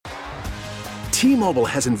T-Mobile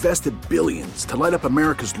has invested billions to light up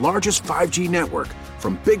America's largest 5G network,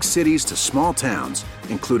 from big cities to small towns,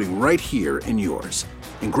 including right here in yours.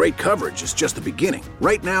 And great coverage is just the beginning.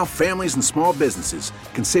 Right now, families and small businesses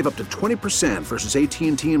can save up to 20% versus AT&T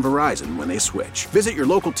and Verizon when they switch. Visit your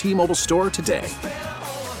local T-Mobile store today.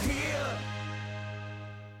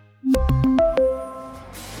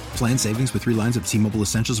 Plan savings with 3 lines of T-Mobile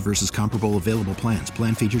Essentials versus comparable available plans.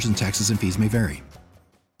 Plan features and taxes and fees may vary.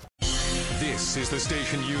 This is the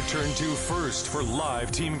station you turn to first for live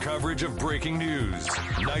team coverage of breaking news.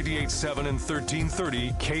 98.7 and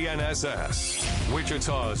 1330 KNSS.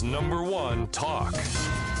 Wichita's #1 talk.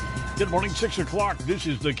 Good morning, 6 o'clock. This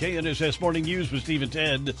is the KNSS Morning News with Steve and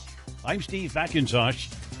Ted. I'm Steve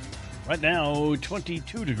McIntosh. Right now,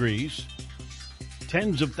 22 degrees.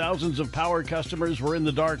 Tens of thousands of power customers were in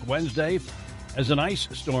the dark Wednesday as an ice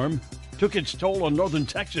storm took its toll on northern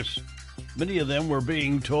Texas. Many of them were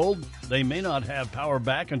being told they may not have power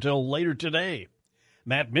back until later today.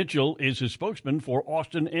 Matt Mitchell is his spokesman for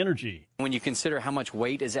Austin Energy. When you consider how much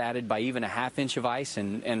weight is added by even a half inch of ice,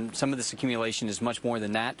 and some of this accumulation is much more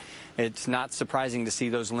than that, it's not surprising to see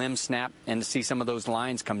those limbs snap and to see some of those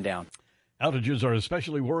lines come down. Outages are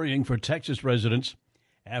especially worrying for Texas residents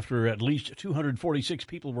after at least 246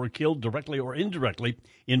 people were killed directly or indirectly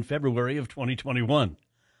in February of 2021.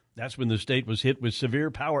 That's when the state was hit with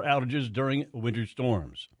severe power outages during winter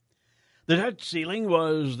storms. The debt ceiling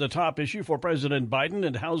was the top issue for President Biden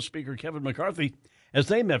and House Speaker Kevin McCarthy as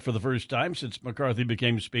they met for the first time since McCarthy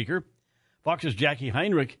became Speaker. Fox's Jackie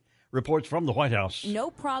Heinrich reports from the White House.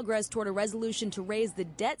 No progress toward a resolution to raise the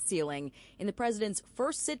debt ceiling in the president's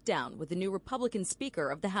first sit-down with the new Republican Speaker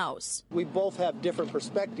of the House. We both have different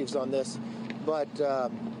perspectives on this, but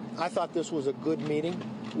I thought this was a good meeting.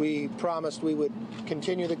 We promised we would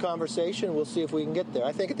continue the conversation. We'll see if we can get there.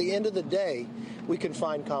 I think at the end of the day, we can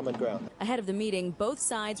find common ground. Ahead of the meeting, both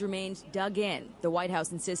sides remained dug in, the White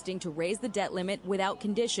House insisting to raise the debt limit without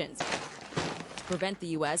conditions to prevent the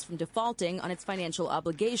U.S. from defaulting on its financial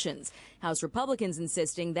obligations. House Republicans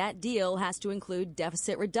insisting that deal has to include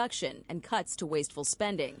deficit reduction and cuts to wasteful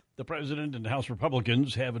spending. The president and House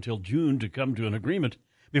Republicans have until June to come to an agreement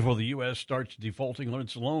before the U.S. starts defaulting on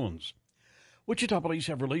its loans. Wichita police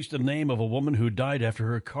have released the name of a woman who died after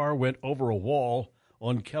her car went over a wall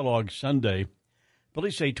on Kellogg Sunday.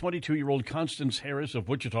 Police say 22-year-old Constance Harris of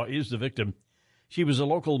Wichita is the victim. She was a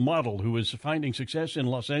local model who was finding success in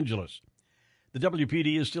Los Angeles. The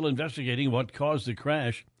WPD is still investigating what caused the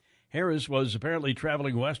crash. Harris was apparently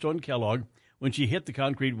traveling west on Kellogg when she hit the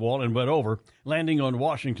concrete wall and went over, landing on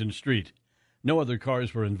Washington Street. No other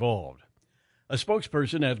cars were involved. A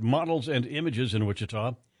spokesperson at Models and Images in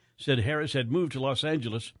Wichita said Harris had moved to Los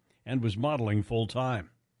Angeles and was modeling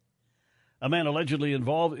full-time. A man allegedly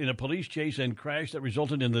involved in a police chase and crash that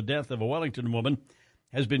resulted in the death of a Wellington woman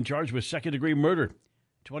has been charged with second-degree murder.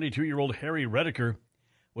 22-year-old Harry Redeker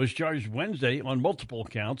was charged Wednesday on multiple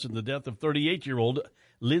counts in the death of 38-year-old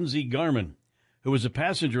Lindsey Garman, who was a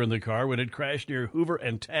passenger in the car when it crashed near Hoover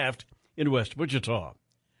and Taft in West Wichita.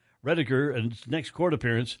 Redeker's next court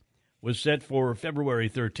appearance was set for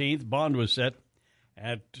February 13th. Bond was set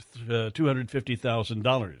at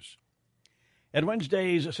 $250,000. At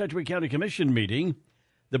Wednesday's Sedgwick County Commission meeting,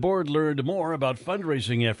 the board learned more about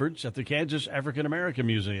fundraising efforts at the Kansas African American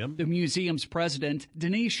Museum. The museum's president,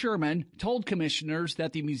 Denise Sherman, told commissioners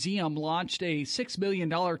that the museum launched a $6 million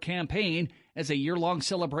campaign as a year-long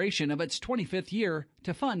celebration of its 25th year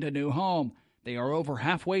to fund a new home. They are over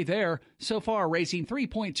halfway there, so far raising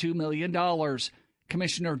 $3.2 million.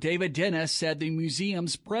 Commissioner David Dennis said the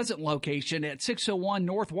museum's present location at 601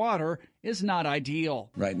 North Water is not ideal.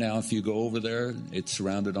 Right now, if you go over there, it's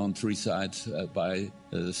surrounded on 3 sides by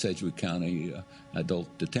the Sedgwick County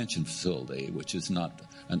Adult Detention Facility, which is not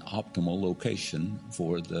an optimal location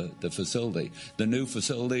for the facility. The new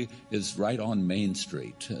facility is right on Main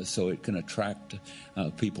Street, so it can attract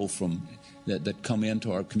people from that come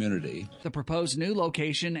into our community. The proposed new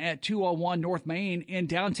location at 201 North Main in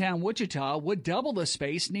downtown Wichita would double the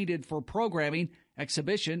space needed for programming,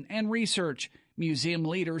 exhibition, and research. Museum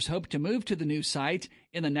leaders hope to move to the new site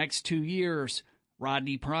in the next 2 years.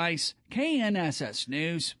 Rodney Price, KNSS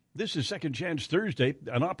News. This is Second Chance Thursday,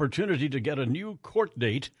 an opportunity to get a new court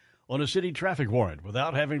date on a city traffic warrant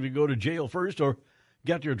without having to go to jail first or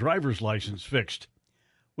get your driver's license fixed.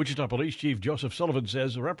 Wichita Police Chief Joseph Sullivan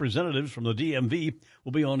says representatives from the DMV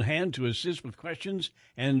will be on hand to assist with questions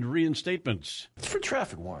and reinstatements. It's for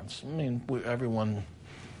traffic warrants. I mean, everyone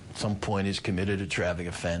at some point is committed a traffic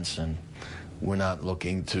offense, and we're not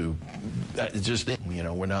looking to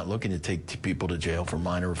we're not looking to take people to jail for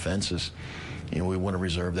minor offenses. we want to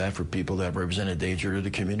reserve that for people that represent a danger to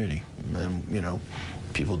the community. And,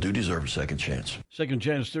 people do deserve a second chance. Second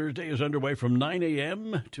Chance Thursday is underway from 9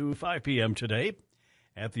 a.m. to 5 p.m. today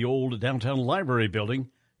at the old downtown library building,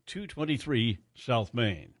 223 South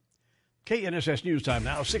Main. KNSS News Time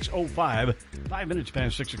now, 6:05, 5 minutes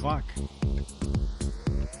past 6 o'clock.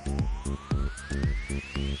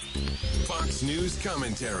 Fox News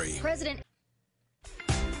commentary. President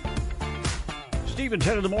Steve and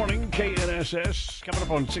 10 in the morning, KNSS, coming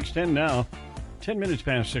up on 6:10 now, 10 minutes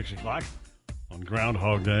past 6 o'clock on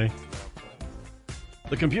Groundhog Day.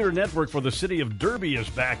 The computer network for the city of Derby is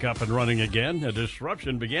back up and running again. A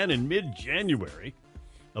disruption began in mid-January.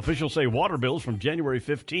 Officials say water bills from January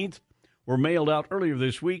 15th were mailed out earlier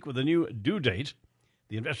this week with a new due date.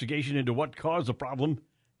 The investigation into what caused the problem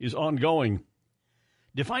is ongoing.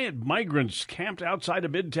 Defiant migrants camped outside a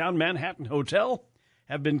Midtown Manhattan hotel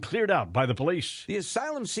have been cleared out by the police. The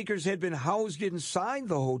asylum seekers had been housed inside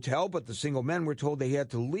the hotel, but the single men were told they had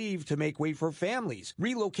to leave to make way for families,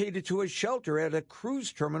 relocated to a shelter at a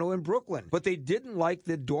cruise terminal in Brooklyn. But they didn't like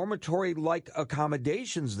the dormitory-like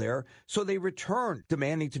accommodations there, so they returned,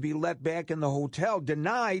 demanding to be let back in the hotel.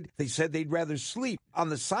 Denied, they said they'd rather sleep on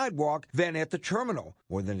the sidewalk than at the terminal.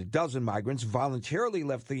 More than a dozen migrants voluntarily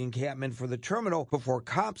left the encampment for the terminal before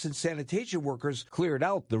cops and sanitation workers cleared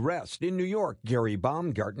out the rest. In New York, Gary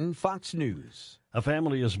Baumgarten, Fox News. A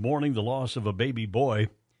family is mourning the loss of a baby boy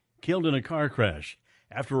killed in a car crash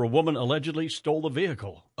after a woman allegedly stole the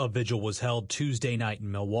vehicle. A vigil was held Tuesday night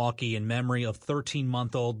in Milwaukee in memory of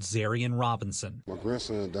 13-month-old Zarian Robinson. My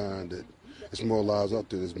grandson died. That it's more lives out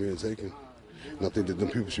there that's being taken. And I think that them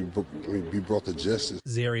people should be brought to justice.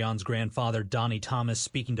 Zarian's grandfather, Donnie Thomas,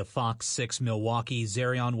 speaking to Fox 6 Milwaukee.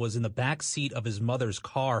 Zarian was in the back seat of his mother's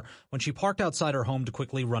car when she parked outside her home to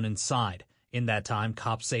quickly run inside. In that time,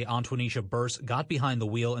 cops say Antonisha Burse got behind the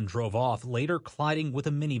wheel and drove off, later colliding with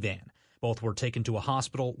a minivan. Both were taken to a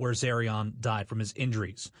hospital where Zarian died from his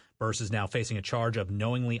injuries. Burse is now facing a charge of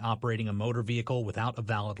knowingly operating a motor vehicle without a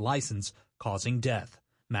valid license, causing death.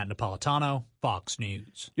 Matt Napolitano, Fox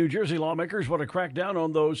News. New Jersey lawmakers want to crack down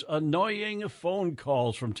on those annoying phone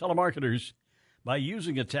calls from telemarketers by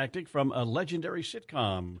using a tactic from a legendary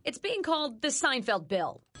sitcom. It's being called the Seinfeld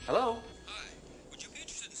Bill. Hello? Hi. Would you be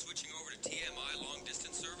interested in switching over to TMI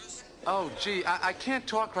long-distance service? Oh, gee, I can't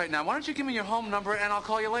talk right now. Why don't you give me your home number and I'll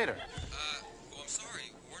call you later? Well, I'm sorry.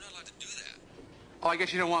 We're not allowed to do that. Oh, I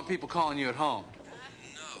guess you don't want people calling you at home.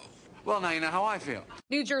 No. Well, now you know how I feel.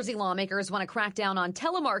 New Jersey lawmakers want to crack down on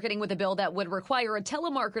telemarketing with a bill that would require a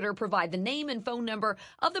telemarketer provide the name and phone number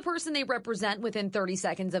of the person they represent within 30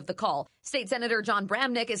 seconds of the call. State Senator John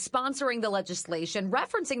Bramnick is sponsoring the legislation,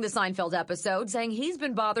 referencing the Seinfeld episode, saying he's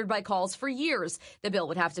been bothered by calls for years. The bill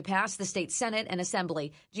would have to pass the state Senate and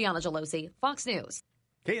Assembly. Gianna Gelosi, Fox News.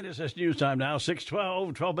 KNSS News Time now,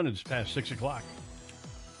 6:12, 12 minutes past 6 o'clock.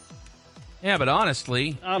 Yeah, but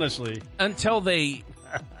honestly, until they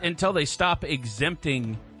stop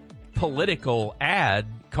exempting political ad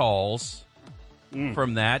calls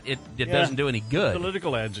from that, it doesn't do any good.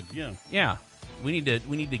 Political ads, yeah. Yeah. We need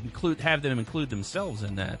to have them include themselves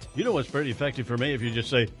in that. You know what's pretty effective for me if you just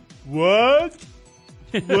say, "What?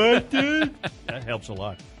 What, dude?" That helps a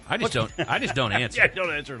lot. I just don't answer. Yeah,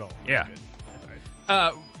 don't answer at all. Yeah.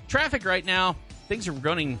 Traffic right now, things are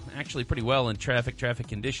running actually pretty well in traffic. Traffic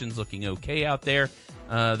conditions looking okay out there.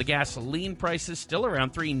 The gasoline prices still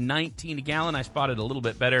around $3.19 a gallon. I spotted a little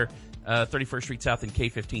bit better. 31st Street South and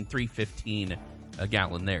K15, $3.15 a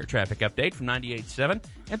gallon there. Traffic update from 98.7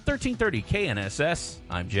 and 1330 KNSS.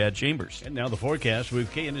 I'm Jad Chambers. And now the forecast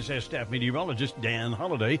with KNSS staff meteorologist Dan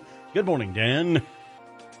Holliday. Good morning, Dan.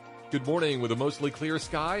 Good morning. With a mostly clear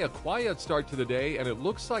sky, a quiet start to the day, and it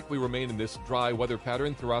looks like we remain in this dry weather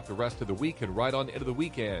pattern throughout the rest of the week and right on into the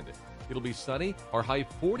weekend. It'll be sunny. Our high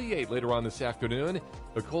 48 later on this afternoon.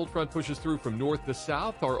 The cold front pushes through from north to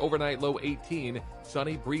south. Our overnight low 18.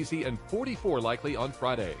 Sunny, breezy, and 44 likely on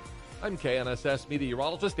Friday. I'm KNSS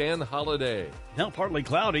meteorologist Dan Holliday. Now partly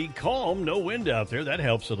cloudy, calm, no wind out there. That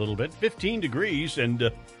helps a little bit. 15 degrees,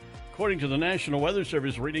 and according to the National Weather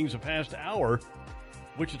Service readings the past hour,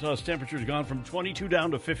 Wichita's temperature has gone from 22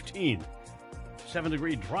 down to 15.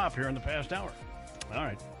 7-degree drop here in the past hour. All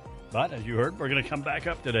right. But as you heard, we're going to come back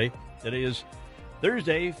up today. Today is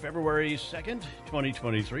Thursday, February 2nd,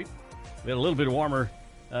 2023. We had a little bit warmer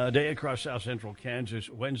day across south central Kansas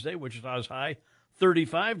Wednesday. Wichita's high,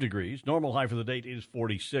 35 degrees. Normal high for the date is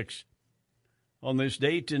 46. On this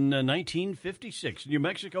date in 1956, New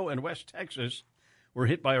Mexico and West Texas were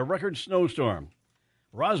hit by a record snowstorm.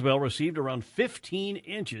 Roswell received around 15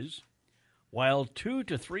 inches, while 2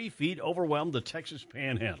 to 3 feet overwhelmed the Texas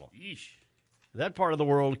Panhandle. Yeesh. That part of the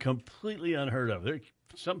world completely unheard of. There,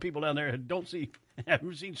 some people down there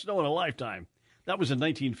haven't seen snow in a lifetime. That was in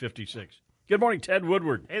 1956. Good morning, Ted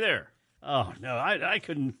Woodward. Hey there. Oh no, I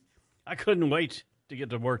couldn't wait to get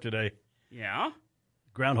to work today. Yeah?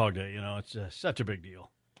 Groundhog Day, it's such a big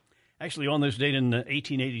deal. Actually, on this date in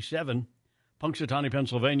 1887, Punxsutawney,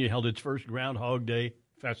 Pennsylvania held its first Groundhog Day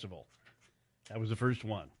festival. That was the first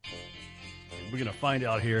one. We're going to find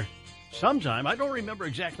out here sometime. I don't remember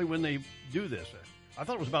exactly when they do this. I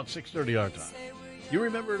thought it was about 6:30 our time. You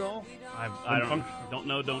remember it all? I don't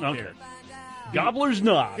know, don't care. Gobbler's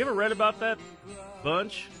Knob. You ever read about that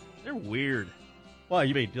bunch? They're weird. Why,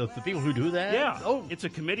 you mean the people who do that? Yeah. Oh, it's a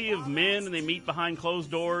committee of men, and they meet behind closed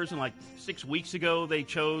doors. And like 6 weeks ago, they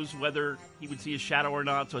chose whether he would see a shadow or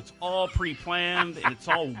not. So it's all pre-planned, and it's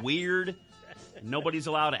all weird. And nobody's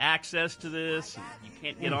allowed access to this. You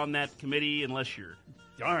can't get on that committee unless you're.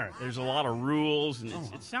 Darn. There's a lot of rules, and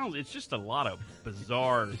it's just a lot of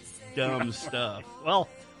bizarre, dumb stuff. Well.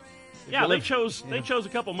 Yeah, they chose a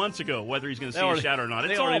couple months ago whether he's going to see a shadow or not.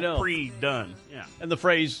 It's all pre-done. Yeah. And the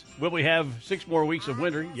phrase, will we have 6 more weeks of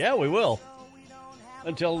winter? Yeah, we will.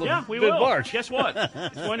 Until mid-March. Guess what?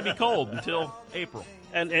 It's going to be cold until April.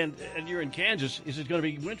 And you're in Kansas. Is it going to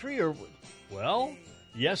be wintry or, well,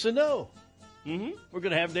 yes and no. Mm-hmm. We're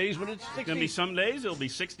going to have days when it's 60. It's going to be some days it'll be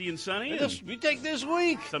 60 and sunny. We take this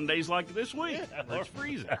week. Some days like this week. It's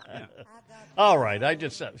freezing. Yeah. All right. I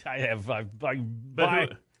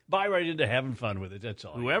buy right into having fun with it. That's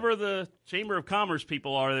all. Whoever the Chamber of Commerce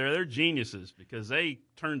people are there, they're geniuses because they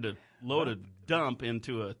turned a loaded dump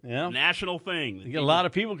into a national thing. You get a lot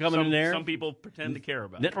of people coming in there. Some people pretend to care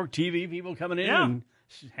about Network TV people coming in and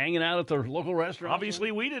hanging out at their local restaurants.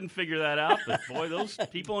 Obviously, we didn't figure that out, but boy, those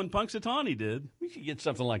people in Punxsutawney did. We should get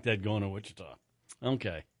something like that going in Wichita.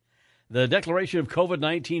 Okay. The declaration of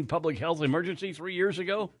COVID-19 public health emergency 3 years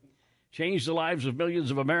ago changed the lives of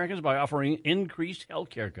millions of Americans by offering increased health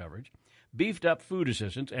care coverage, beefed up food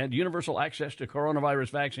assistance, and universal access to coronavirus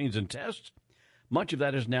vaccines and tests. Much of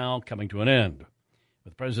that is now coming to an end,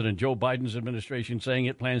 with President Joe Biden's administration saying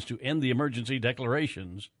it plans to end the emergency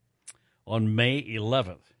declarations on May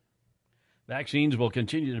 11th. Vaccines will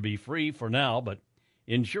continue to be free for now, but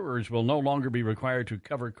insurers will no longer be required to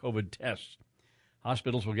cover COVID tests.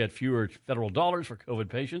 Hospitals will get fewer federal dollars for COVID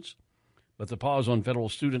patients, but the pause on federal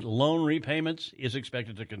student loan repayments is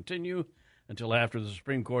expected to continue until after the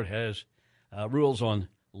Supreme Court has rules on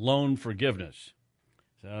loan forgiveness.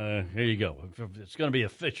 So here you go. It's going to be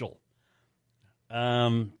official.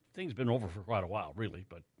 Things have been over for quite a while, really,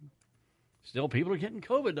 but still people are getting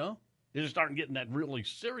COVID, though. They're starting getting that really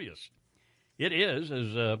serious. It is,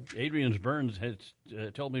 as Adrian Burns has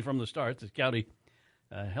told me from the start, the county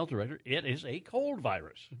health director, it is a cold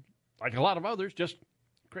virus. Like a lot of others, just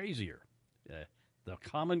crazier. The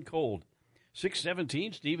common cold.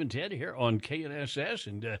 6:17, Steve and Ted here on KNSS,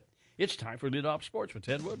 and it's time for Lid Off Sports with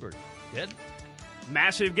Ted Woodward. Ted?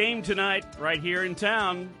 Massive game tonight right here in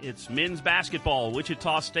town. It's men's basketball.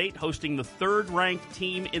 Wichita State hosting the third-ranked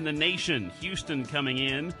team in the nation, Houston, coming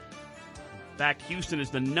in. In fact, Houston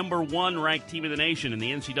is the number 1 ranked team in the nation in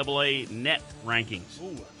the NCAA net rankings.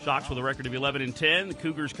 Ooh. Shocks with a record of 11-10. The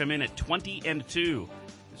Cougars come in at 20-2.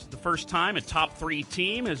 This is the first time a top 3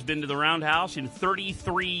 team has been to the Roundhouse in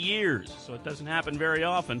 33 years, so it doesn't happen very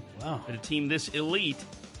often that a team this elite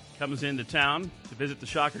comes into town to visit the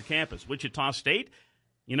Shocker campus. Wichita State,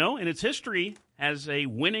 in its history, has a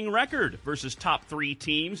winning record versus top 3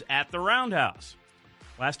 teams at the Roundhouse.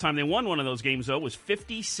 Last time they won one of those games, though, was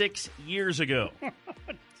 56 years ago.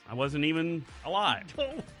 I wasn't even alive.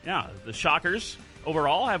 Yeah, the Shockers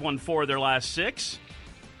overall have won 4 of their last 6.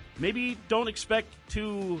 Maybe don't expect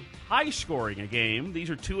too high scoring a game.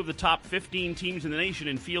 These are 2 of the top 15 teams in the nation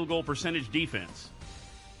in field goal percentage defense.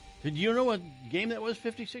 Did you know what game that was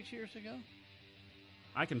 56 years ago?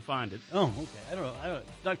 I can find it. Oh, okay. I don't know.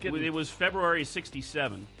 Not kidding. It was February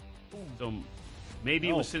 67. So maybe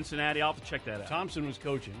it was Cincinnati. I'll have to check that out. Thompson was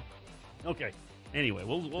coaching. Okay. Anyway,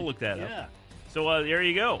 we'll look that up. Yeah. So there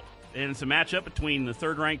you go. And it's a matchup between the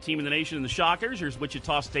third-ranked team in the nation and the Shockers. Here's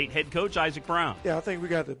Wichita State head coach Isaac Brown. Yeah, I think we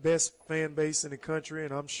got the best fan base in the country,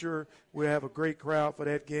 and I'm sure we'll have a great crowd for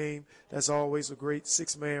that game. That's always a great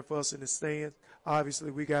 6-man for us in the stands.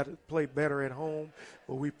 Obviously, we got to play better at home,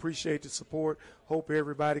 but we appreciate the support. Hope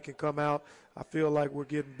everybody can come out. I feel like we're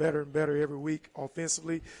getting better and better every week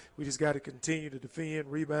offensively. We just got to continue to defend,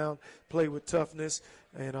 rebound, play with toughness.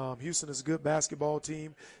 And Houston is a good basketball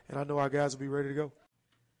team, and I know our guys will be ready to go.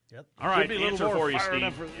 Yep. All right, answer for you, Steve.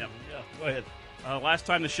 Yeah, go ahead. Last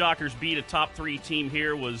time the Shockers beat a top 3 team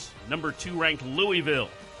here was number 2 ranked Louisville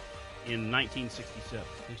in 1967.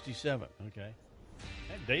 67, okay.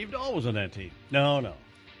 Dave Dahl was on that team. No. Not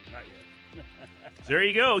yet. There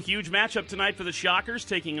you go. Huge matchup tonight for the Shockers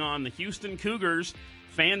taking on the Houston Cougars.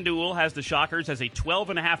 FanDuel has the Shockers as a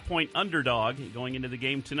 12.5-point underdog going into the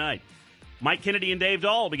game tonight. Mike Kennedy and Dave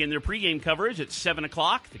Dahl begin their pregame coverage at 7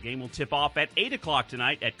 o'clock. The game will tip off at 8 o'clock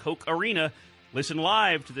tonight at Koch Arena. Listen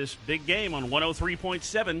live to this big game on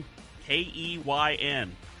 103.7 KEYN.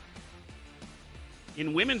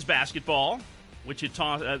 In women's basketball,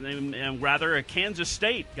 Kansas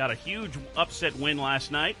State got a huge upset win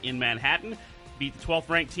last night in Manhattan. Beat the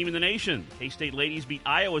 12th-ranked team in the nation. K-State ladies beat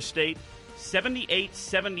Iowa State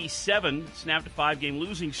 78-77. Snapped a 5-game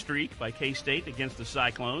losing streak by K-State against the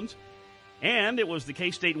Cyclones. And it was the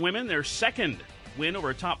K-State women, their second win over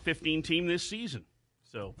a top 15 team this season.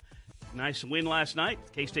 So, nice win last night.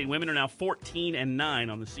 K-State women are now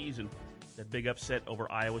 14-9 on the season. That big upset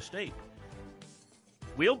over Iowa State.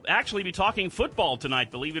 We'll actually be talking football tonight,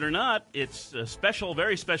 believe it or not. It's a special,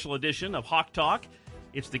 very special edition of Hawk Talk.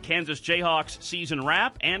 It's the Kansas Jayhawks season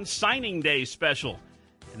wrap and signing day special.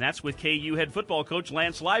 And that's with KU head football coach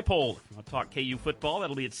Lance Leipold. I'll talk KU football.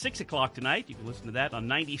 That'll be at 6 o'clock tonight. You can listen to that on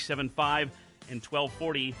 97.5 and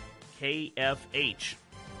 1240 KFH.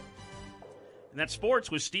 And that's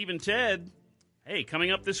sports with Steve and Ted. Hey,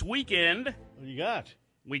 coming up this weekend. What do you got?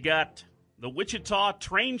 We got the Wichita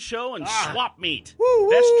Train Show and Swap Meet. Woo-woo.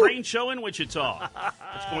 Best train show in Wichita.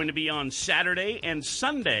 It's going to be on Saturday and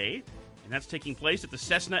Sunday. And that's taking place at the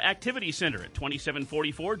Cessna Activity Center at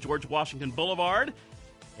 2744 George Washington Boulevard.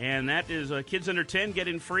 And that is kids under 10 get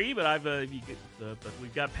in free, but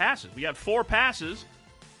we've got passes. We got 4 passes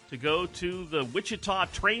to go to the Wichita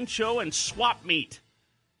Train Show and Swap Meet.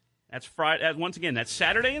 That's Friday. Once again, that's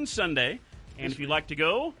Saturday and Sunday. And if you'd like to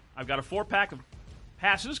go, I've got a 4-pack of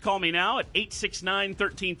passes. Call me now at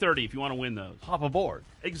 869-1330 if you want to win those. Hop aboard.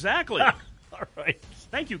 Exactly. All right.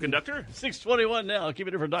 Thank you, conductor. 6:21 now. Keep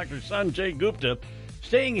it here for Dr. Sanjay Gupta.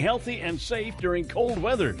 Staying healthy and safe during cold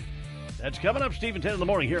weather. That's coming up, Steve and 10 in the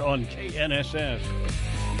morning here on KNSS.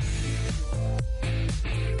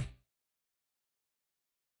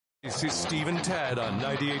 This is Steve and Ted on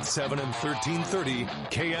 98.7 and 1330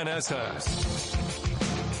 KNSS.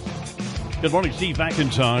 Good morning, Steve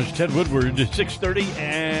McIntosh, Ted Woodward, 6:30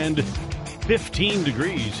 and 15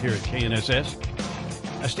 degrees here at KNSS.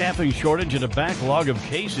 A staffing shortage and a backlog of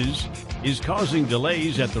cases is causing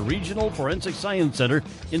delays at the Regional Forensic Science Center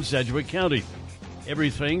in Sedgwick County.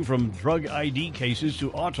 Everything from drug ID cases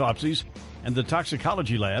to autopsies and the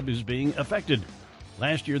toxicology lab is being affected.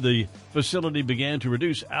 Last year, the facility began to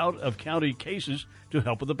reduce out-of-county cases to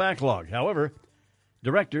help with the backlog. However,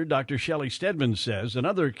 Director Dr. Shelley Stedman says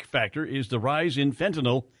another factor is the rise in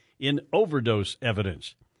fentanyl in overdose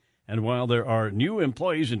evidence. And while there are new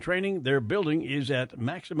employees in training, their building is at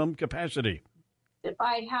maximum capacity. If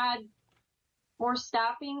I had more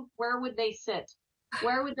staffing, where would they sit?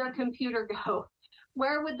 Where would their computer go?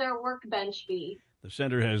 Where would their workbench be? The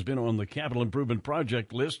center has been on the capital improvement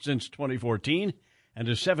project list since 2014, and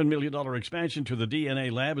a $7 million expansion to the DNA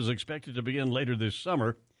lab is expected to begin later this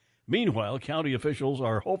summer. Meanwhile, county officials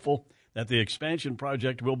are hopeful that the expansion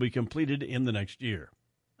project will be completed in the next year.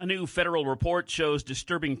 A new federal report shows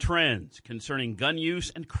disturbing trends concerning gun use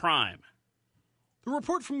and crime. The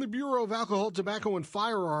report from the Bureau of Alcohol, Tobacco, and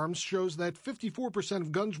Firearms shows that 54%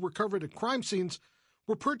 of guns recovered at crime scenes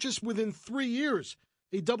were purchased within 3 years,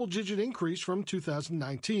 a double-digit increase from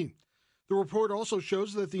 2019. The report also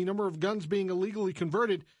shows that the number of guns being illegally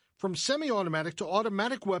converted from semi-automatic to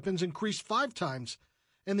automatic weapons increased 5 times,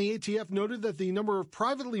 and the ATF noted that the number of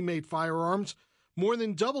privately made firearms more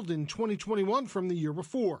than doubled in 2021 from the year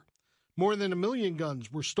before. More than 1 million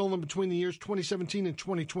guns were stolen between the years 2017 and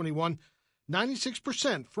 2021,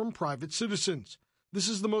 96% from private citizens. This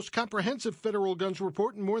is the most comprehensive federal guns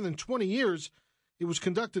report in more than 20 years. It was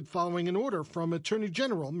conducted following an order from Attorney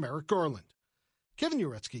General Merrick Garland. Kevin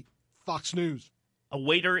Uretsky, Fox News. A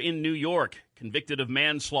waiter in New York convicted of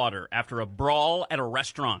manslaughter after a brawl at a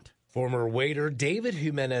restaurant. Former waiter David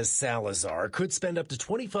Jimenez Salazar could spend up to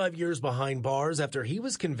 25 years behind bars after he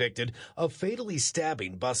was convicted of fatally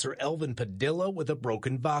stabbing busser Elvin Padilla with a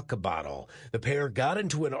broken vodka bottle. The pair got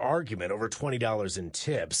into an argument over $20 in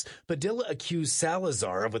tips. Padilla accused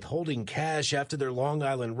Salazar of withholding cash after their Long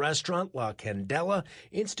Island restaurant, La Candela,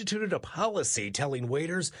 instituted a policy telling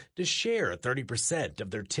waiters to share 30%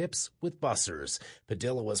 of their tips with bussers.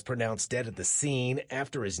 Padilla was pronounced dead at the scene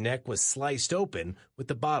after his neck was sliced open with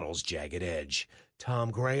the bottle's jagged edge.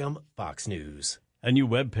 Tom Graham, Fox News. A new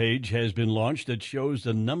web page has been launched that shows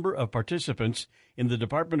the number of participants in the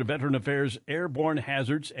Department of Veteran Affairs Airborne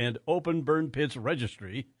Hazards and Open Burn Pits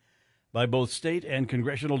Registry. by both state and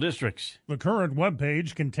congressional districts. The current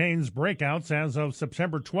webpage contains breakouts as of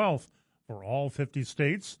September 12th for all 50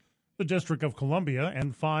 states, the District of Columbia,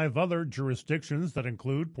 and 5 other jurisdictions that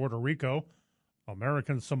include Puerto Rico,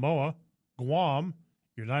 American Samoa, Guam,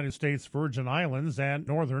 United States Virgin Islands, and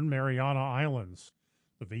Northern Mariana Islands.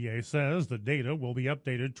 The VA says the data will be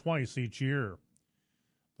updated twice each year.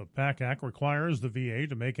 The PAC Act requires the VA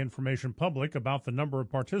to make information public about the number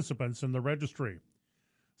of participants in the registry.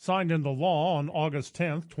 Signed into law on August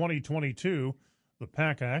 10, 2022, the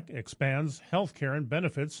PAC Act expands health care and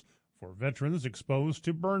benefits for veterans exposed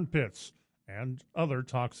to burn pits and other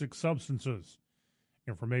toxic substances.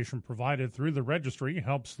 Information provided through the registry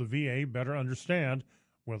helps the VA better understand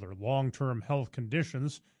whether long-term health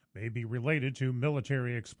conditions may be related to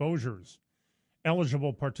military exposures.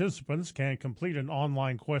 Eligible participants can complete an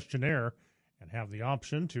online questionnaire and have the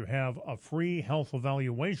option to have a free health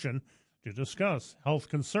evaluation to discuss health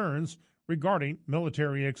concerns regarding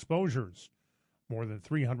military exposures. More than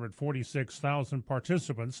 346,000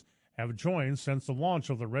 participants have joined since the launch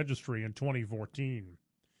of the registry in 2014.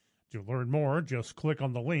 To learn more, just click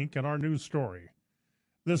on the link in our news story.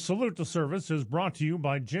 This Salute to Service is brought to you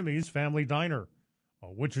by Jimmy's Family Diner,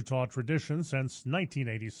 a Wichita tradition since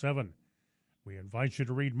 1987. We invite you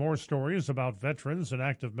to read more stories about veterans and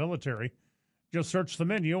active military. Just search the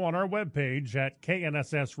menu on our webpage at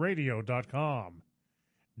knssradio.com.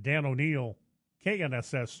 Dan O'Neill,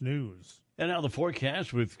 KNSS News. And now the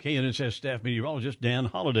forecast with KNSS staff meteorologist Dan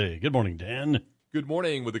Holliday. Good morning, Dan. Good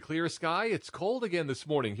morning. With a clear sky, it's cold again this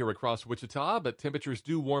morning here across Wichita, but temperatures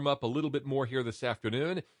do warm up a little bit more here this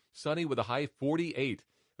afternoon. Sunny with a high 48.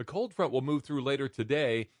 The cold front will move through later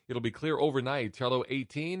today. It'll be clear overnight, low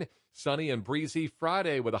 18. Sunny and breezy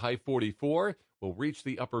Friday with a high 44. Will reach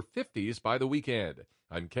the upper 50s by the weekend.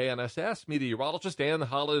 I'm KNSS meteorologist Dan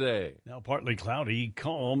Holliday. Now partly cloudy,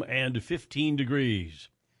 calm, and 15 degrees.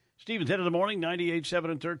 Stevens head of the morning, 98.7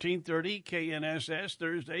 and 1330, KNSS,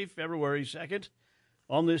 Thursday, February 2nd.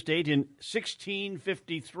 On this date in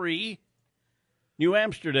 1653, New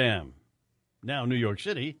Amsterdam, now New York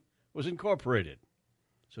City, was incorporated.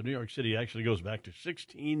 So New York City actually goes back to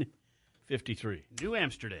 1653. New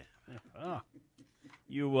Amsterdam. Ah.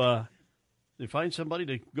 You find somebody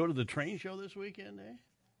to go to the train show this weekend, eh?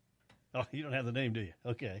 Oh, you don't have the name, do you?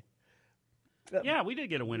 Okay. Yeah, we did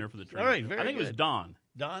get a winner for the train. All right, show. very I think good. it was Don.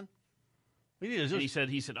 Don? And he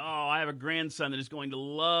said, oh, I have a grandson that is going to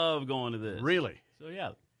love going to this. Really? So,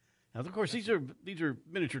 yeah. Now, of course, these are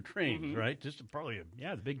miniature trains, right? Just probably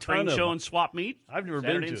the big train show and swap meet. I've never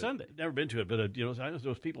Saturday been to and it. Sunday. Never been to it, but I know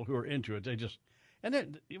those people who are into it. They just and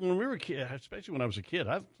then when we were kids, especially when I was a kid,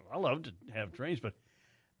 I loved to have trains. But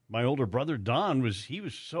my older brother Don was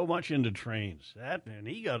so much into trains and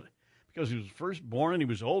he got, because he was first born and he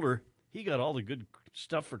was older, he got all the good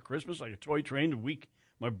stuff for Christmas, like a toy train that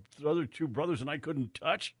my other two brothers and I couldn't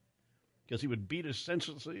touch because he would beat us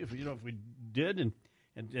senselessly if we did.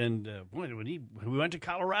 And boy, we went to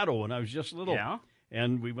Colorado when I was just little. Yeah.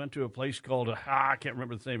 And we went to a place called, I can't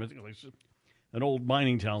remember the name. I think it was an old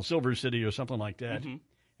mining town, Silver City or something like that. Mm-hmm.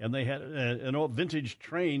 And they had an old vintage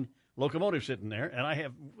train locomotive sitting there.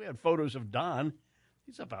 And we had photos of Don.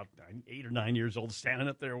 He's about 8 or 9 years old, standing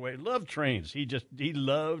up there waiting. Loved trains. He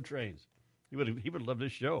loved trains. He would love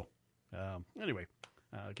this show. Anyway,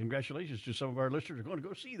 congratulations to some of our listeners who are going to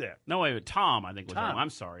go see that. No, wait, Tom, I think was Tom. I'm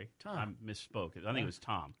sorry. Tom. I misspoke. I think it was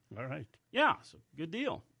Tom. All right. Yeah, so good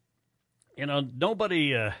deal.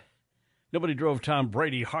 Nobody drove Tom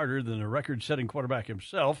Brady harder than the record-setting quarterback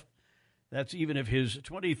himself. That's even if his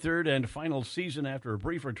 23rd and final season after a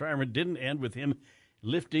brief retirement didn't end with him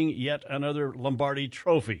lifting yet another Lombardi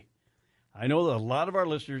trophy. I know that a lot of our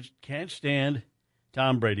listeners can't stand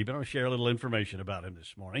Tom Brady, but I'll share a little information about him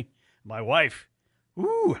this morning. My wife,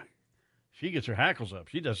 she gets her hackles up.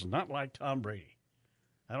 She does not like Tom Brady.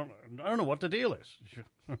 I don't know what the deal is.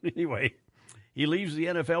 Anyway, he leaves the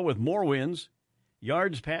NFL with more wins,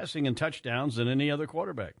 yards passing, and touchdowns than any other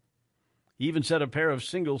quarterback. He even set a pair of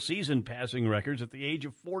single-season passing records at the age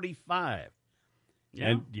of 45. Yeah.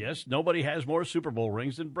 And, yes, nobody has more Super Bowl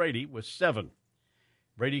rings than Brady with 7.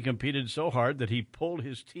 Brady competed so hard that he pulled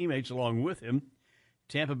his teammates along with him.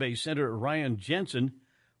 Tampa Bay center Ryan Jensen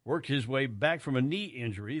worked his way back from a knee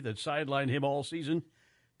injury that sidelined him all season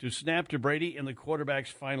to snap to Brady in the quarterback's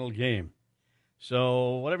final game.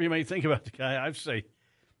 So whatever you may think about the guy, I'd say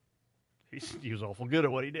he was awful good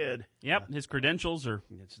at what he did. Yep, his credentials are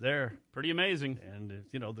It's there. pretty amazing. And,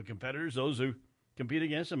 the competitors, those who compete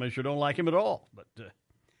against him, I sure don't like him at all. But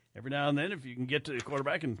every now and then, if you can get to the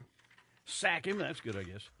quarterback and sack him, that's good, I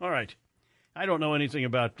guess. All right. I don't know anything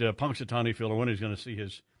about Punxsutawney Phil or when he's going to see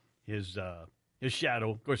his his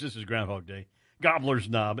shadow. Of course, this is Groundhog Day. Gobbler's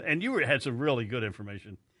Knob. And you had some really good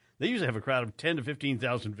information. They usually have a crowd of 10 to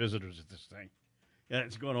 15,000 visitors at this thing. And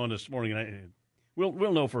it's going on this morning. And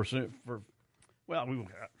we'll know the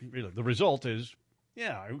result is,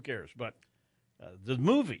 who cares? But the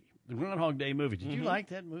movie, the Groundhog Day movie, did you like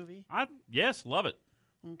that movie? Yes, love it.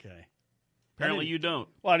 Okay. Apparently you don't.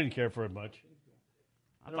 Well, I didn't care for it much.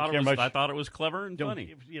 I thought it was clever and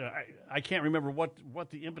funny. I can't remember what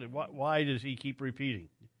the impetus. Why does he keep repeating?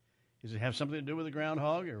 Does it have something to do with the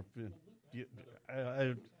groundhog, or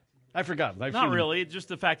I forgot. Not really. It's just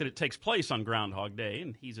the fact that it takes place on Groundhog Day,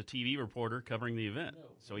 and he's a TV reporter covering the event,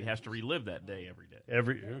 so he has to relive that day every day.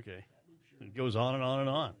 Okay, it goes on and on and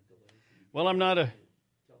on. Well, I'm not a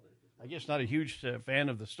huge fan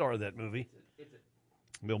of the star of that movie,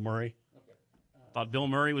 Bill Murray. Thought Bill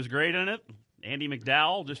Murray was great in it. Andy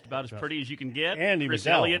McDowell, just about as pretty as you can get. Chris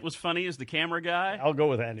McDowell. Elliott was funny as the camera guy. I'll go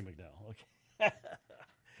with Andy McDowell. Okay.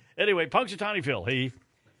 Anyway, Punxsutawney Phil, he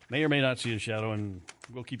may or may not see his shadow, and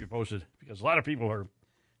we'll keep you posted because a lot of people are,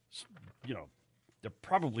 they're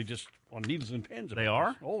probably just on needles and pins. They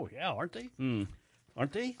are? Oh, yeah, aren't they?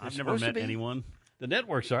 Aren't they? I've never met anyone. The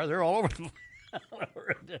networks are. They're all over the place.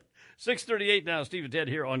 6:38 now. Steve and Ted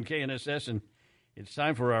here on KNSS, and it's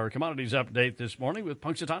time for our commodities update this morning with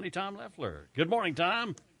Punxsutawney Tom Leffler. Good morning,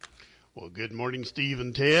 Tom. Well, good morning, Steve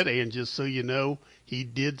and Ted. And just so you know, he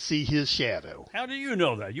did see his shadow. How do you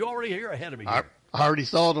know that? You already here ahead of me. I already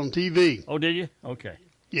saw it on TV. Oh, did you? Okay.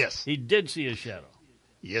 Yes. He did see his shadow.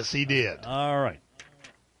 Yes, he did. All right.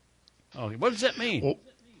 Okay. What does that mean? Well,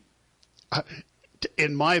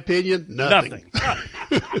 in my opinion, nothing.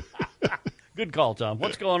 Good call, Tom.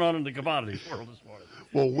 What's going on in the commodities world this morning?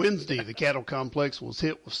 Well, Wednesday, the cattle complex was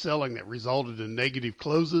hit with selling that resulted in negative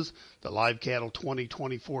closes. The live cattle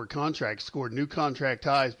 2024 contract scored new contract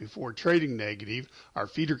highs before trading negative. Our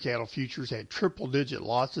feeder cattle futures had triple-digit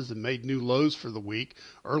losses and made new lows for the week.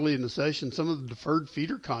 Early in the session, some of the deferred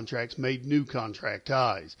feeder contracts made new contract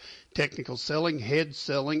highs. Technical selling, hedge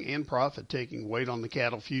selling, and profit-taking weighed on the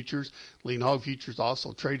cattle futures. Lean hog futures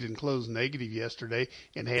also traded and closed negative yesterday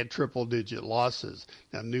and had triple-digit losses.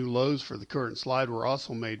 Now, new lows for the current slide were also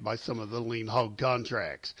made by some of the lean hog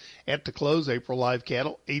contracts. At the close, April live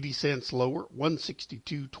cattle 80 cents lower,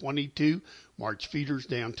 162.22. March feeders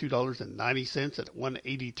down $2.90 at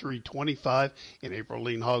 183.25, and April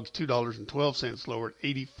lean hogs $2.12 lower at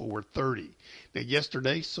 84.30. Now,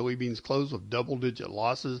 yesterday, soybeans closed with double-digit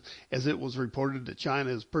losses as it was reported that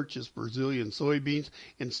China has purchased Brazilian soybeans,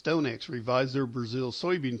 and StoneX revised their Brazil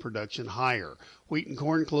soybean production higher. Wheat and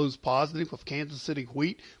corn closed positive, with Kansas City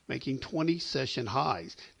wheat making 20-session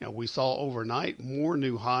highs. Now, we saw overnight more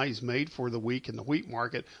new highs made for the week in the wheat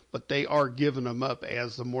market, but they are giving them up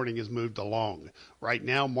as the morning has moved along. Right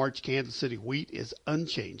now, March Kansas City wheat is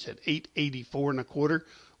unchanged at $8.84 1/4.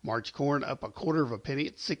 March corn up 1/4 penny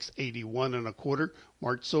at $6.81 1/4.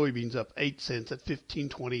 March soybeans up 8 cents at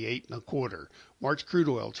 $15.28 1/4. March crude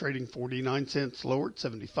oil trading 49 cents lower at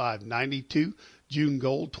 $75.92. June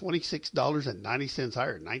gold $26.90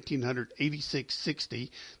 higher at $1,986.60.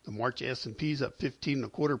 The March S&P's up 15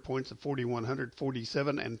 1/4 points at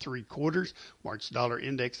 4,147 3/4. March dollar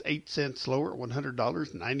index 8 cents lower at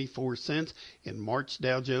 $100.94. And March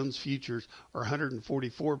Dow Jones futures are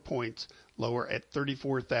 144 points lower at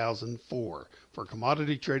 34,004. For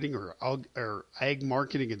commodity trading or ag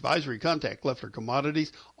marketing advisory, contact Leffler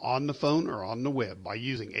Commodities on the phone or on the web by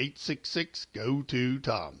using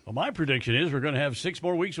 866-GO-TO-TOM. Well, my prediction is we're going to have 6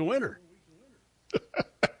 more weeks of winter.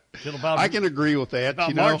 I can agree with that.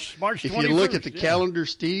 About March if you look at the calendar,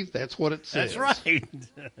 Steve, that's what it says. That's right.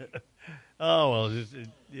 Oh, well,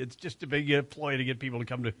 it's just a big ploy to get people to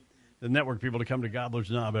come to the network, people to come to Gobbler's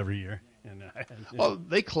Knob every year. Well,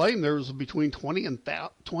 they claim there was between 20 and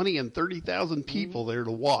 30,000 people there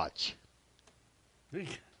to watch. We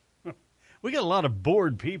got a lot of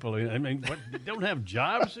bored people. I mean, they don't have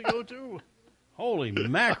jobs to go to? Holy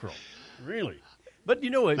mackerel. Really? But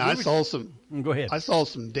you know what? I saw some. Go ahead. I saw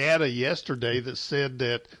some data yesterday that said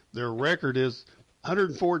that their record is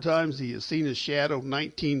 104 times he has seen a shadow,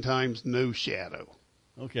 19 times no shadow.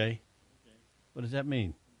 Okay. What does that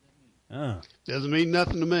mean? Doesn't mean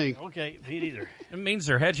nothing to me. Okay, me neither. It means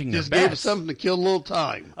they're hedging their Just bets. gave us something to kill a little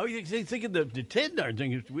time. Oh, you thinking the Ted Nard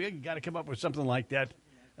thing is we got to come up with something like that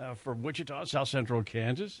for Wichita, South Central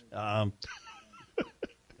Kansas. I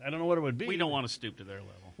don't know what it would be. We don't want to stoop to their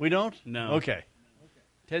level. We don't? No. Okay.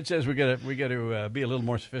 Ted says we got to be a little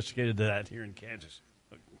more sophisticated than that here in Kansas.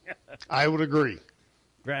 I would agree.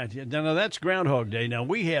 Right. Now that's Groundhog Day. Now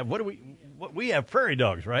we have we have prairie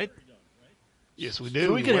dogs, right? Yes, we do.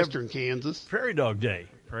 So we in could Western Kansas. Prairie Dog Day.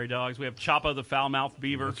 Prairie dogs. We have Choppa the foul-mouthed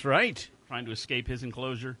beaver. That's right. trying to escape his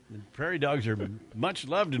enclosure. And prairie dogs are much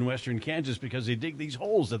loved in western Kansas because they dig these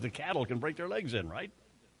holes that the cattle can break their legs in, right?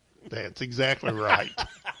 That's exactly right.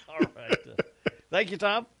 All right. Thank you,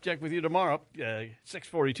 Tom. Check with you tomorrow.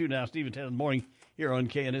 6:42 now, Stephen 10 in the morning here on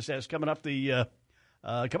KNSS. Coming up, coming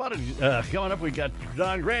up, we got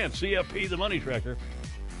Don Grant, CFP, the money tracker.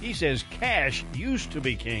 He says cash used to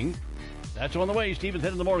be king. That's on the way. Stephen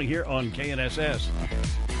 10 in the morning here on KNSS.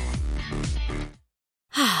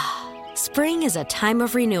 Spring is a time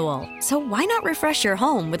of renewal, so why not refresh your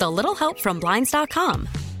home with a little help from Blinds.com?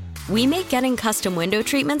 We make getting custom window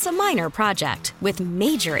treatments a minor project with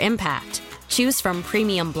major impact. Choose from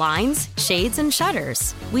premium blinds, shades, and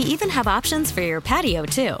shutters. We even have options for your patio,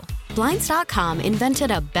 too. Blinds.com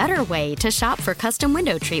invented a better way to shop for custom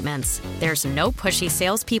window treatments. There's no pushy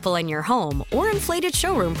salespeople in your home or inflated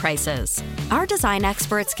showroom prices. Our design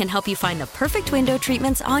experts can help you find the perfect window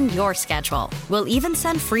treatments on your schedule. We'll even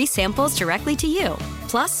send free samples directly to you.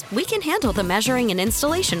 Plus, we can handle the measuring and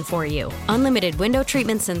installation for you. Unlimited window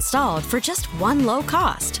treatments installed for just one low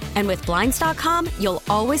cost. And with Blinds.com, you'll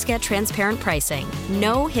always get transparent pricing.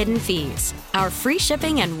 No hidden fees. Our free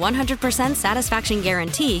shipping and 100% satisfaction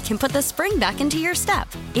guarantee can put the spring back into your step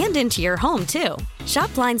and into your home, too.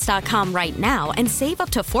 Shop Blinds.com right now and save up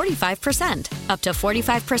to 45%. Up to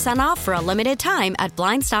 45% off for a limited time at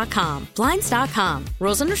Blinds.com. Blinds.com.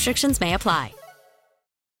 Rules and restrictions may apply.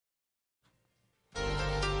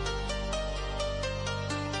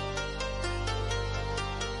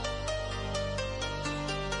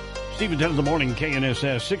 Stephen 10 in the morning,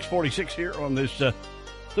 KNSS, 6:46 here on this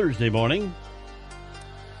Thursday morning.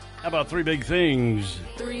 How about three big things?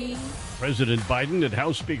 President Biden and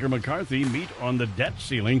House Speaker McCarthy meet on the debt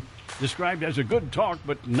ceiling, described as a good talk,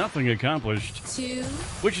 but nothing accomplished. 2.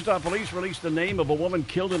 Wichita police released the name of a woman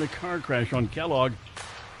killed in a car crash on Kellogg.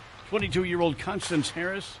 22-year-old Constance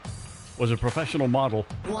Harris was a professional model.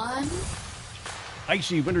 1.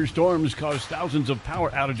 Icy winter storms caused thousands of power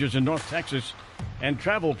outages in North Texas and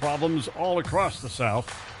travel problems all across the South.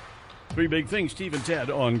 Three big things, Steve and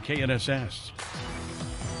Ted on KNSS.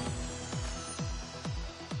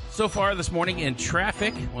 So far this morning in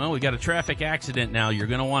traffic, well, we got a traffic accident now. You're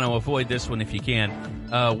going to want to avoid this one if you can.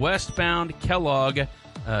 Westbound Kellogg,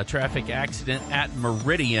 traffic accident at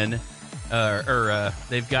Meridian.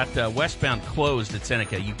 They've got westbound closed at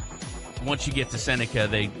Seneca. Once you get to Seneca,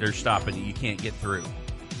 they're stopping you. You can't get through.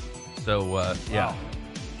 So, yeah. Wow.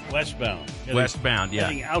 Westbound. Westbound, yeah.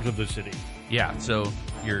 Getting out of the city. Yeah, so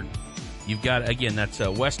you've got, again, that's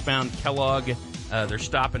westbound Kellogg. They're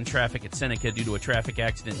stopping traffic at Seneca due to a traffic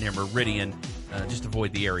accident near Meridian. Just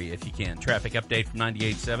avoid the area if you can. Traffic update from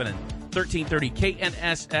 98.7 and 1330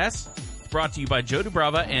 KNSS. Brought to you by Joe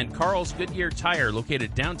Dubrava and Carl's Goodyear Tire,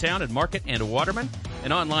 located downtown at Market and Waterman,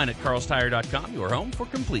 and online at carlstire.com, your home for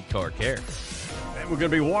complete car care. And we're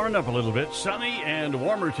going to be warming up a little bit. Sunny and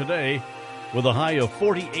warmer today with a high of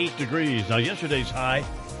 48 degrees. Now, yesterday's high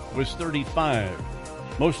was 35.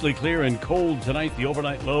 Mostly clear and cold tonight, the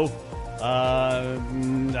overnight low.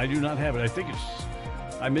 I do not have it. I think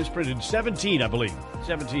I misprinted 17, I believe.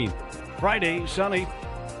 17. Friday, sunny.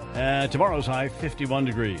 Tomorrow's high, 51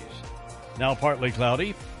 degrees. Now partly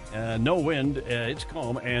cloudy. No wind. It's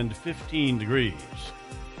calm and 15 degrees.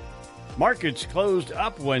 Markets closed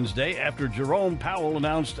up Wednesday after Jerome Powell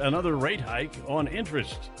announced another rate hike on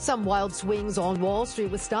interest. Some wild swings on Wall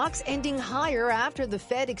Street, with stocks ending higher after the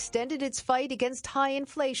Fed extended its fight against high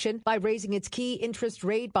inflation by raising its key interest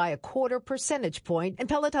rate by 0.25 percentage point. And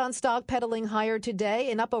Peloton stock pedaling higher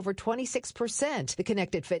today and up over 26%. The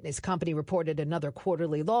connected fitness company reported another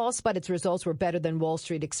quarterly loss, but its results were better than Wall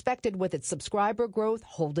Street expected, with its subscriber growth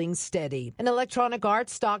holding steady. An Electronic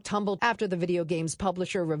Arts stock tumbled after the video games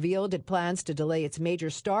publisher revealed it plans to delay its major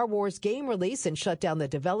Star Wars game release and shut down the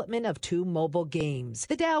development of 2 mobile games.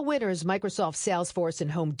 The Dow winners, Microsoft, Salesforce,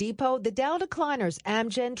 and Home Depot. The Dow decliners,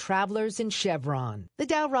 Amgen, Travelers, and Chevron. The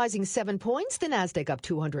Dow rising 7 points, the Nasdaq up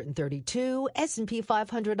 232, S&P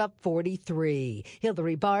 500 up 43.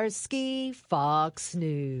 Hillary Barsky, Fox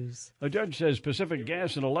News. A judge says Pacific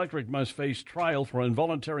Gas and Electric must face trial for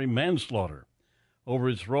involuntary manslaughter over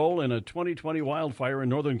its role in a 2020 wildfire in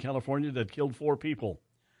Northern California that killed 4 people.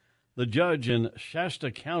 The judge in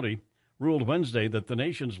Shasta County ruled Wednesday that the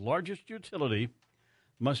nation's largest utility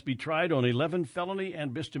must be tried on 11 felony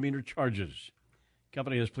and misdemeanor charges. The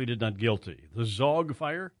company has pleaded not guilty. The Zog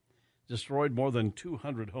fire destroyed more than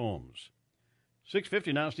 200 homes.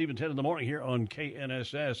 6:50 now, Stephen 10 in the morning here on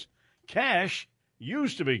KNSS. Cash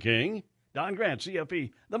used to be king. Don Grant,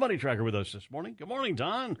 CFP, the money tracker, with us this morning. Good morning,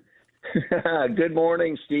 Don. Good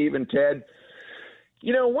morning, Steve and Ted.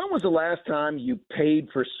 You know, when was the last time you paid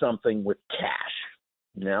for something with cash?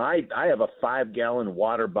 Now, I have a 5-gallon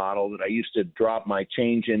water bottle that I used to drop my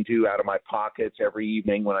change into out of my pockets every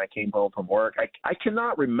evening when I came home from work. I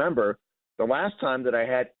cannot remember the last time that I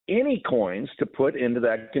had any coins to put into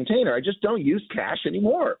that container. I just don't use cash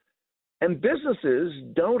anymore. And businesses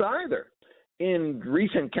don't either. In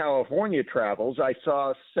recent California travels, I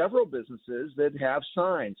saw several businesses that have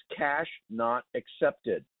signs, cash not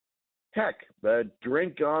accepted. Heck, the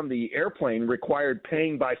drink on the airplane required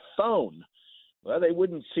paying by phone. Well, they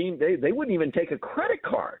wouldn't even take a credit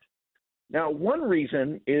card. Now, one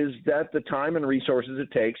reason is that the time and resources it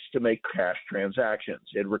takes to make cash transactions.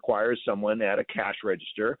 It requires someone at a cash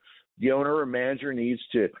register. The owner or manager needs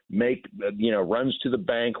to make, runs to the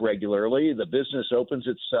bank regularly. The business opens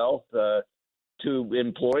itself to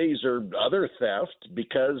employees or other theft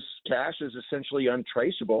because cash is essentially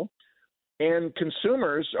untraceable. And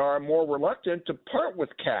consumers are more reluctant to part with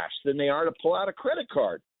cash than they are to pull out a credit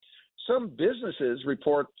card. Some businesses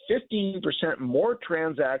report 15% more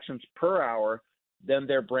transactions per hour than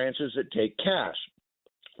their branches that take cash.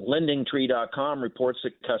 LendingTree.com reports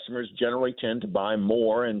that customers generally tend to buy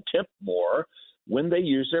more and tip more when they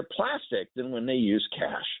use their plastic than when they use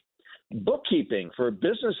cash. Bookkeeping for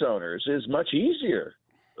business owners is much easier.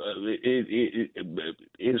 It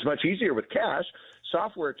is much easier with cash.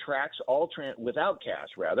 Software tracks without cash,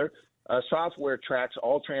 rather. Software tracks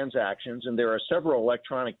all transactions, and there are several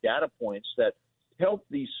electronic data points that help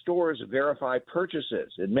these stores verify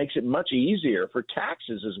purchases. It makes it much easier for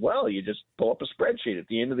taxes as well. You just pull up a spreadsheet at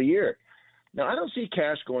the end of the year. Now, I don't see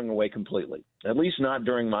cash going away completely, at least not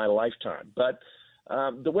during my lifetime, but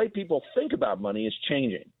the way people think about money is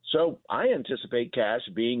changing. So I anticipate cash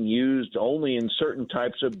being used only in certain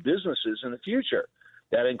types of businesses in the future.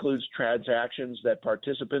 That includes transactions that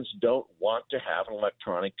participants don't want to have an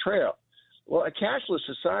electronic trail. Well, a cashless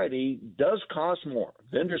society does cost more.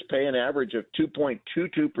 Vendors pay an average of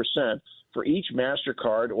 2.22% for each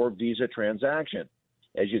MasterCard or Visa transaction.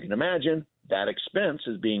 As you can imagine, that expense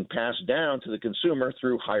is being passed down to the consumer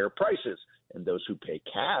through higher prices, and those who pay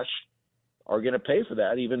cash are going to pay for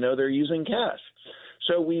that even though they're using cash.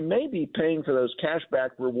 So we may be paying for those cashback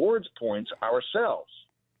rewards points ourselves.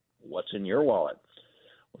 What's in your wallet?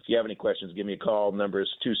 If you have any questions, give me a call. Number is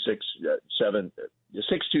 0600.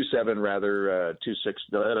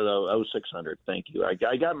 Thank you. I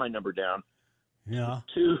got my number down. Yeah.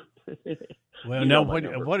 Well, now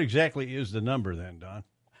what exactly is the number then, Don?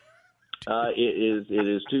 It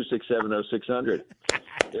is 267-0600.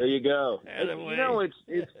 There you go.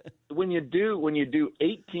 It's when you do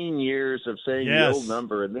 18 years of saying the old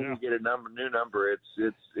number and then you get a new number.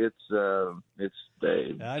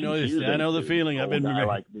 I know the feeling. I've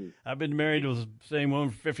been married with the same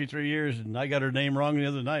woman for 53 years, and I got her name wrong the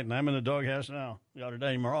other night, and I'm in the doghouse now. Got her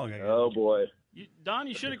name wrong again. Oh boy, Don,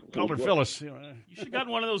 you should have called her Phyllis. You should have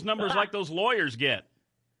gotten one of those numbers like those lawyers get.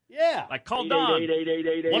 Yeah, like call Don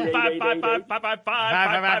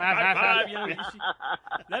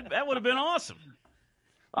 1-555-555-5555. That would have been awesome.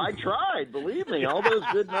 I tried. Believe me, all those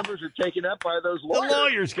good numbers are taken up by those lawyers. The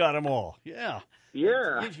lawyers got them all. Yeah.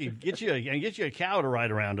 Get you a cow to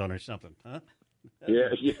ride around on or something, huh?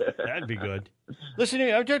 That'd be good. Listen,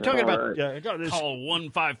 I'm talking about call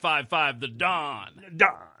 1-555 the Don.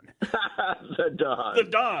 The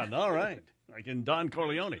Don. All right, like in Don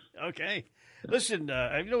Corleone. Okay. Listen,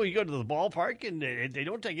 you go to the ballpark and they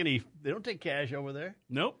don't take cash over there.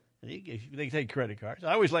 Nope. They take credit cards.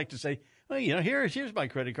 I always like to say, well, here's my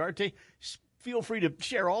credit card. Feel free to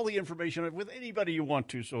share all the information with anybody you want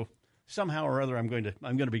to. So somehow or other, I'm going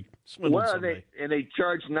to be swindled someday. They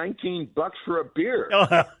charge $19 for a beer.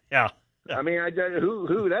 Oh, yeah. I mean,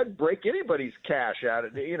 who that'd break anybody's cash out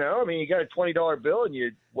of it. You got a $20 bill and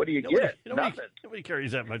what do you get? Nothing. Nobody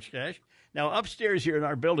carries that much cash. Now upstairs here in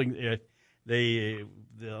our building,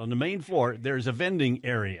 on the main floor, there's a vending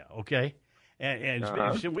area, okay? And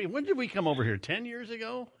when did we come over here? 10 years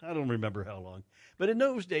ago? I don't remember how long. But in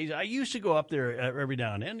those days, I used to go up there every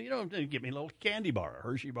now and then, get me a little candy bar, a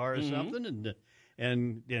Hershey bar or something,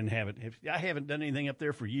 and have it. I haven't done anything up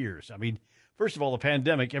there for years. I mean, first of all, the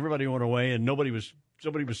pandemic, everybody went away, and nobody was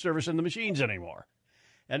servicing the machines anymore.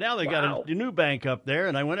 And now they got a new bank up there,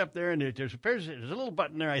 and I went up there, and there's a little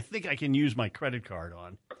button there I think I can use my credit card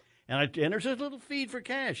on. And there's a little feed for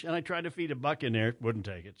cash, and I tried to feed $1 in there. It wouldn't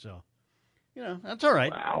take it, so, that's all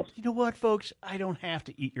right. Wow. You know what, folks? I don't have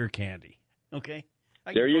to eat your candy, okay?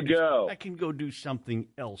 There you go. I can go do something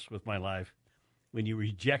else with my life when you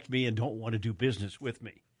reject me and don't want to do business with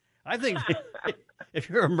me. I think if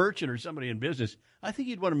you're a merchant or somebody in business, I think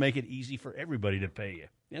you'd want to make it easy for everybody to pay you.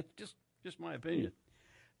 That's just my opinion.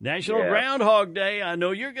 National Groundhog Day. I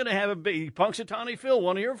know you're going to have a big Punxsutawney Phil,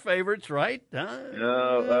 one of your favorites, right? Yeah.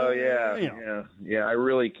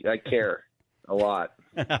 I care a lot.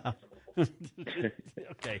 Okay.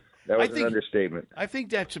 That was an understatement. I think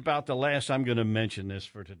that's about the last I'm going to mention this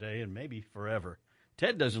for today and maybe forever.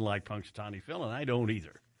 Ted doesn't like Punxsutawney Phil, and I don't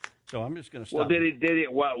either. So I'm just going to stop. Well, did he?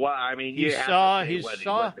 What? I mean,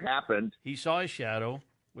 what happened. He saw his shadow,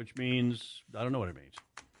 which means, I don't know what it means.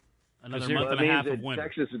 Another month and a half of winter.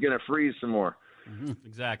 Texas is going to freeze some more. Mm-hmm.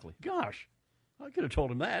 Exactly. Gosh, I could have told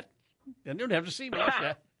him that. And don't have to see my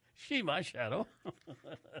shadow.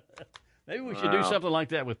 Maybe we should do something like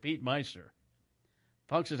that with Pete Meister.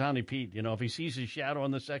 Punxsutawney Pete, if he sees his shadow on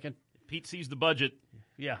the second. Pete sees the budget.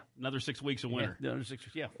 Yeah. Another 6 weeks of winter. Yeah, another 6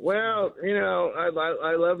 weeks, yeah. Well,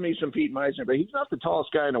 I love me some Pete Meister, but he's not the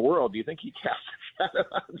tallest guy in the world. Do you think he casts a shadow?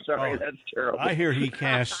 I'm sorry, that's terrible. I hear he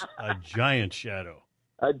casts a giant shadow.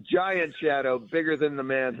 A giant shadow bigger than the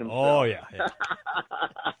man himself. Oh, yeah.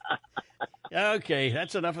 Okay,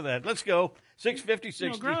 that's enough of that. Let's go.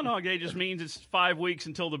 6:56. Groundhog Day just means it's 5 weeks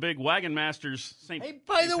until the big Wagon Masters St.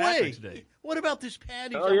 By the way, Day. What about this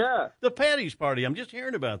Patty's? Oh, yeah. The Patty's party. I'm just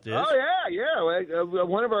hearing about this. Oh, yeah.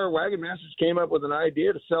 One of our Wagon Masters came up with an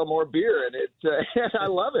idea to sell more beer, and I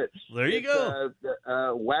love it. There you go.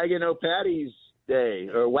 Wagon-O Patty's Day,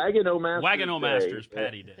 or Wagon-O Masters Wagon-O Masters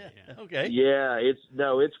Patty Day. Yeah. Okay. Yeah,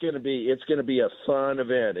 it's going to be a fun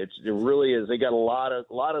event. It really is. They got a lot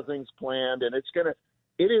of things planned, and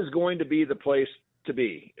it is going to be the place to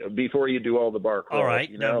be before you do all the bar crawls. All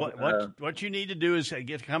right. Now, what you need to do is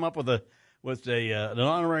come up with an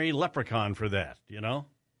honorary leprechaun for that.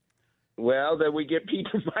 Well, then we get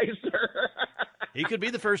Peter Meister. He could be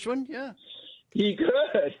the first one. Yeah. He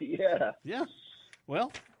could. Yeah. Yeah.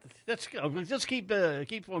 Well, let's keep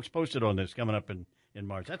folks posted on this coming up in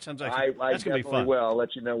March. That sounds like that's going to be fun. Well, I'll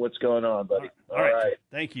let you know what's going on, buddy. All right.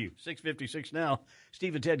 Thank you. 6:56 now.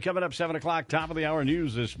 Steve and Ted coming up 7 o'clock, top of the hour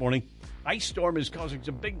news this morning. Ice storm is causing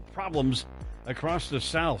some big problems across the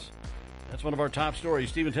South. That's one of our top stories.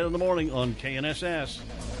 Steve and Ted in the morning on KNSS.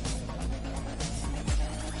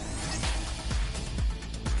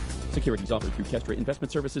 Securities offered through Kestra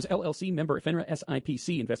Investment Services, LLC, member FINRA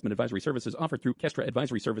SIPC. Investment advisory services offered through Kestra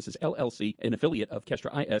Advisory Services, LLC, an affiliate of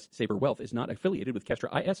Kestra IS. Saber Wealth is not affiliated with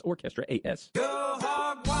Kestra IS or Kestra AS. Go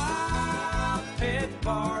Hog Wild Pit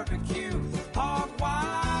Barbecue. Hog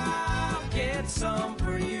Wild, get some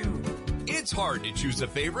for you. It's hard to choose a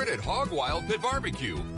favorite at Hog Wild Pit Barbecue.